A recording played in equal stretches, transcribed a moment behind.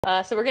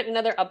So we're getting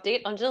another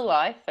update on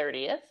July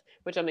 30th,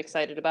 which I'm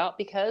excited about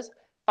because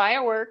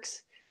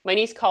fireworks. My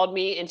niece called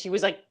me and she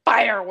was like,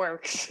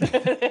 fireworks,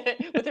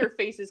 with her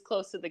face as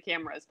close to the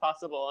camera as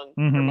possible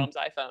on her Hmm. mom's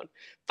iPhone.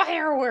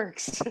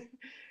 Fireworks.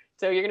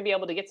 So you're going to be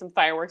able to get some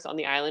fireworks on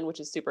the island, which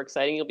is super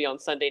exciting. You'll be on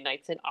Sunday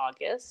nights in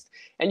August.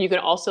 And you can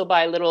also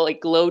buy little like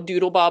glow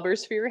doodle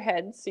bobbers for your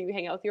heads. So you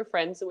hang out with your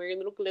friends and wear your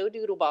little glow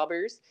doodle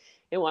bobbers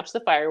and watch the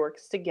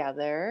fireworks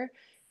together.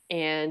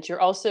 And you're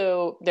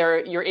also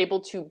there, you're able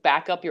to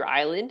back up your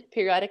island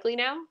periodically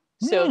now.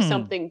 So if Hmm.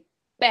 something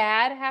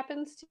bad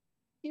happens to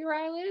your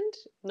island,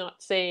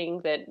 not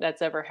saying that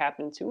that's ever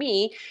happened to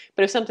me,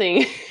 but if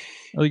something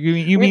Oh, you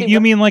mean really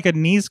you mean like a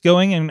niece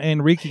going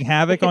and wreaking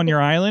havoc on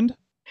your island?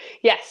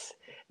 yes,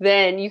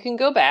 then you can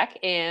go back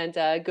and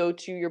go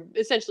to your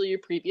essentially your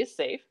previous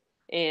save,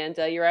 and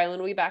your island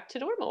will be back to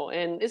normal.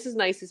 And this is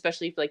nice,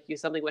 especially if like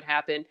something would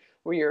happen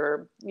where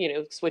your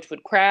switch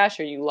would crash,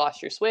 or you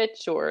lost your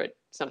switch, or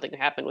something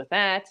happened with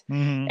that.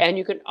 Hmm. And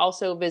you can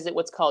also visit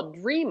what's called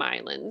Dream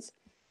Islands,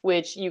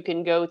 which you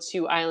can go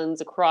to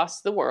islands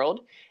across the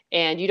world,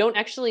 and you don't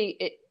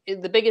actually.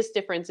 The biggest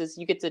difference is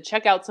you get to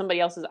check out somebody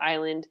else's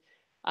island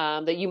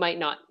that you might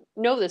not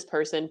know this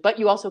person, but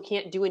you also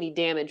can't do any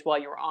damage while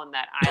you're on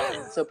that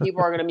island. So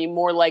people are going to be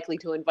more likely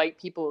to invite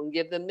people and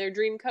give them their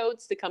dream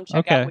codes to come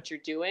check out Okay. what you're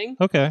doing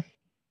Okay.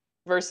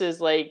 versus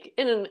like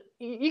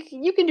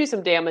you can do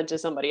some damage to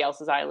somebody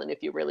else's island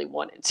if you really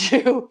wanted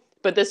to.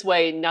 But this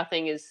way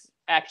nothing is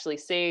actually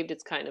saved.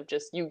 It's kind of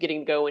just you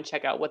getting to go and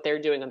check out what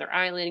they're doing on their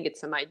island, get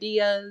some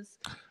ideas,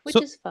 which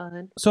So is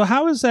fun. so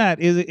how is that?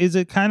 Is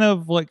it kind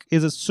of like,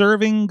 is it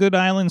serving good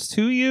islands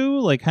to you,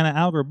 like kind of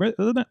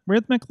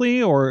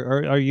algorithmically,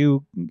 or are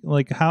you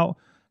like, how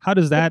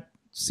does It that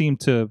seem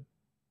to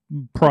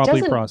it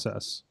properly doesn't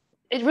process?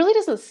 it really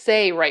doesn't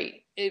say right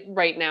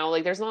now.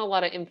 Like there's not a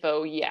lot of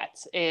info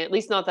yet, at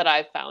least not that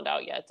I've found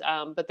out yet.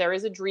 But there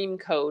is a dream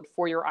code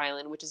for your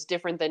island, which is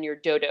different than your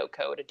dodo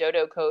code. A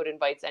dodo code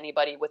invites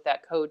anybody with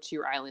that code to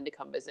your island to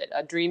come visit.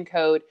 A dream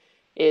code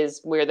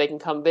is where they can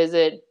come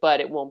visit,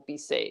 but it won't be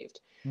saved,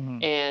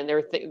 Hmm. and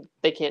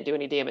they can't do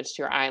any damage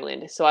to your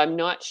island. So I'm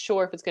not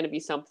sure if it's going to be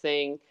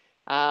something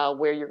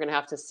where you're going to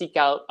have to seek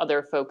out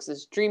other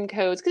folks' dream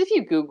codes. Because if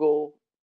you Google